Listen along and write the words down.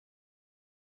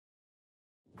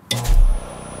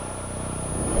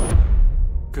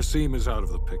Kasim is out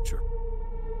of the picture.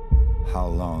 How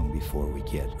long before we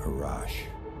get Arash?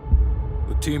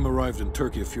 The team arrived in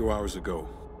Turkey a few hours ago.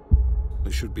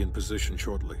 They should be in position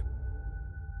shortly.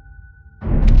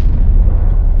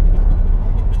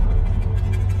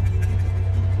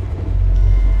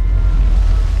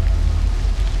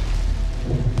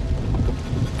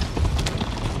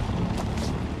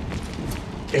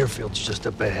 Airfield's just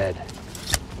up ahead.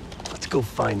 Let's go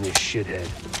find this shithead.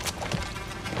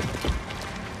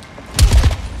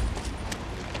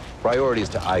 Priority is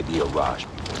to ID Arash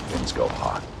before things go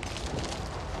hot.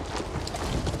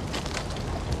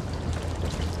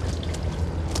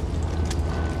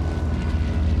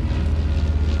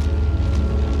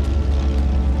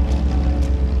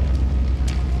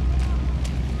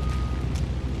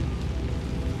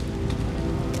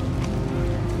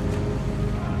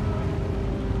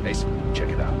 Mason, check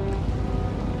it out.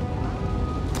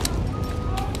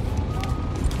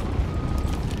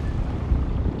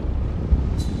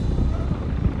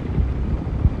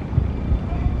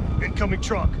 Incoming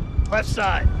truck, left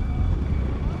side.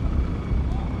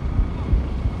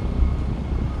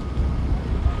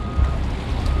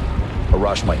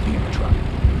 Arash might be in the truck.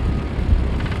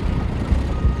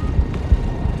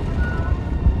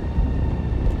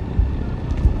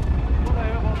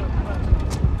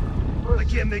 I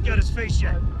can't make out his face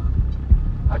yet.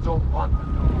 I don't want to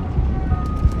know.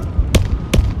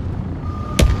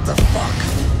 The fuck?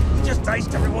 He just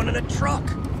iced everyone in the truck.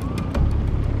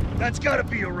 That's gotta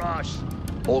be Arash.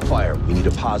 Hold fire. We need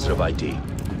a positive ID.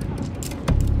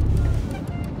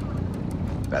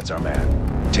 That's our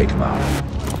man. Take him out.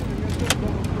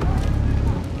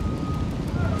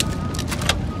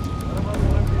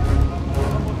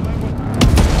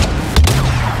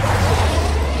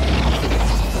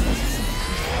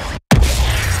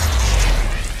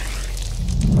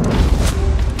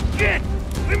 Shit!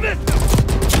 We missed him!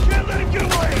 Can't let him get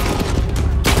away!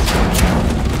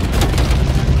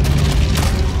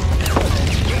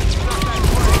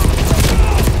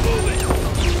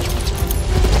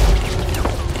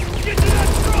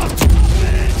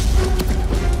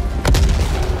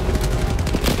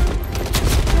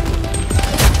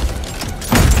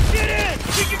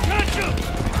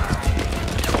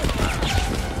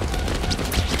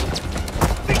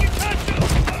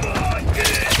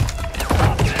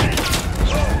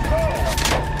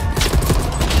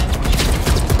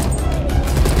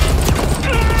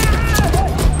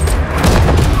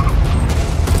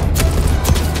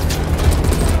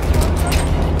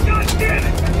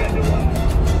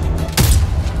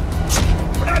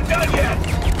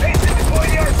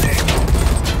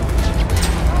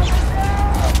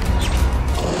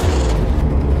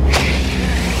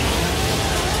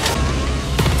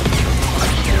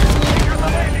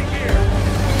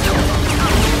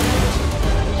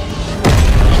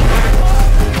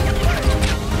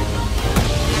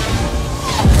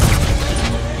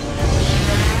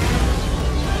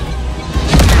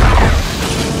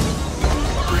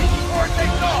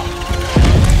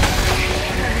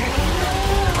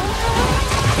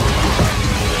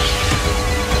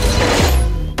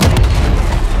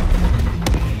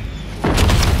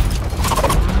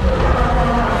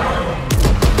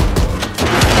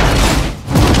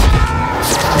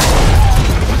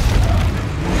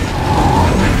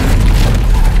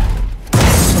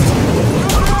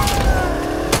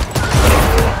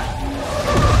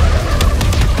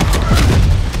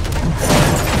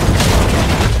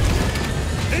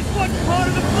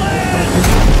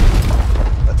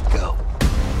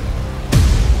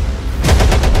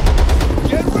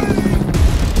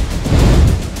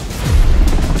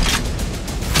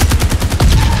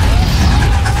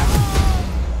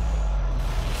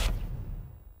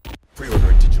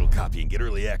 And get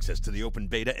early access to the open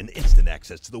beta and instant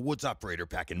access to the Woods Operator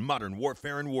Pack in Modern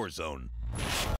Warfare and Warzone.